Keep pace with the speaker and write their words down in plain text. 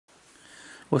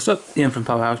What's up, Ian from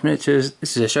Powerhouse Miniatures.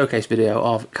 This is a showcase video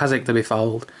of Kazyk the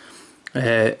Befouled,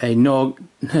 a Nurgle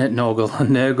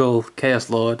Chaos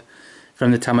Lord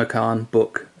from the Tamarkan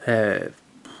book a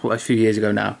few years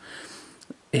ago now.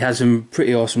 He has some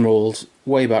pretty awesome rules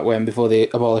way back when, before they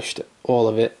abolished all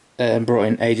of it and brought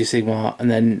in Age of Sigmar,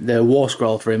 and then the War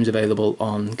Scroll for him is available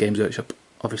on Games Workshop,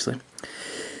 obviously.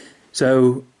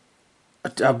 So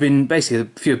I've been, basically, a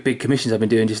few big commissions I've been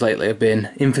doing just lately have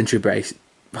been infantry based.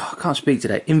 Oh, I can't speak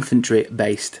today. Infantry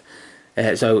based.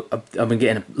 So I've been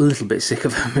getting a little bit sick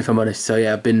of them, if I'm honest. So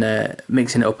yeah, I've been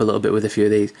mixing it up a little bit with a few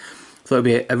of these. Thought it'd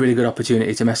be a really good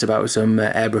opportunity to mess about with some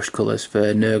airbrush colours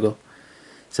for Nurgle.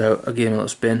 So I'll give him a little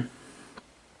spin.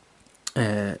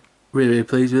 Really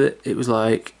pleased with it. It was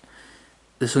like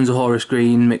the Sons of Horus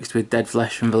green mixed with dead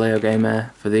flesh from Vallejo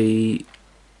Gamer for the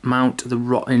mount, the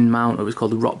Rotting Mount. It was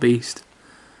called the Rot Beast.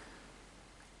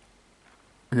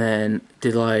 And then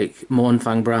did like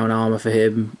Mournfang brown armour for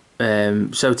him,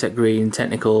 Sotek green,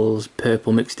 technicals,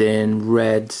 purple mixed in,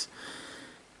 reds,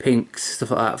 pinks,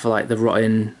 stuff like that for like the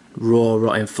raw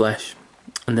rotting flesh.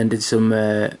 And then did some,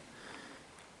 I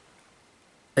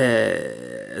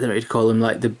don't know what you'd call them,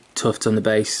 like the tufts on the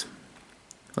base,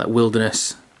 like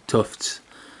wilderness tufts,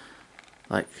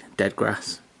 like dead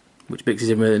grass, which mixes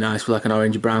in really nice with like an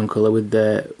orange brown colour with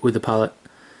the palette.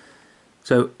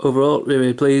 So overall,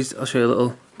 really pleased. I'll show you a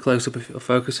little close up if you'll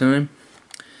focus on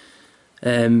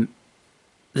him.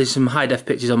 There's some high def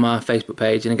pictures on my Facebook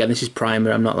page, and again, this is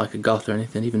primer. I'm not like a goth or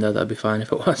anything, even though that'd be fine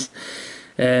if it was.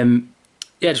 Yeah,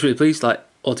 just really pleased. Like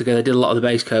altogether, I did a lot of the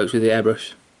base coats with the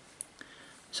airbrush,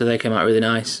 so they came out really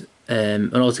nice.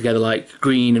 And altogether, like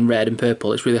green and red and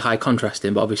purple, it's really high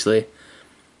contrasting, but obviously,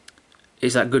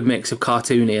 it's that good mix of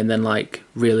cartoony and then like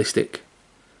realistic.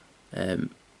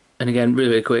 And again,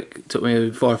 really quick. It took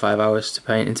me 4 or 5 hours to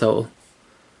paint in total.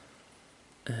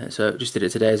 So just did it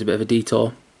today as a bit of a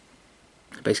detour,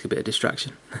 basically a bit of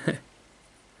distraction.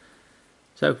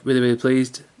 So really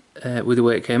pleased with the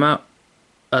way it came out.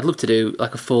 I'd love to do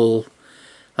like a full,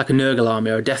 like a Nurgle army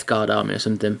or a Death Guard army or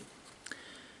something.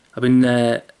 I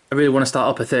really want to start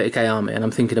up a 30k army, and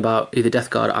I'm thinking about either Death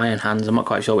Guard or Iron Hands. I'm not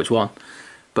quite sure which one,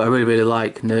 but I really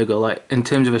like Nurgle. Like in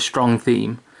terms of a strong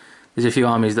theme, there's a few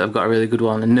armies that have got a really good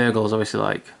one, and Nurgle's obviously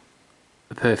like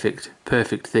a perfect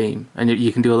theme, and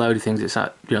you can do a load of things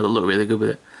that look really good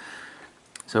with it.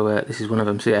 So this is one of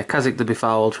them. So yeah, Kazyk the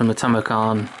Befouled from the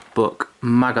Tamarkan book,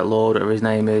 Maggot Lord, whatever his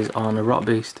name is, on a Rot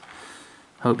Beast.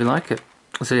 Hope you like it.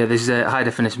 So yeah, this is high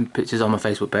definition pictures on my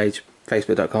Facebook page,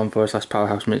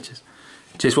 facebook.com/Powerhouse Miniatures.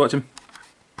 Cheers for watching.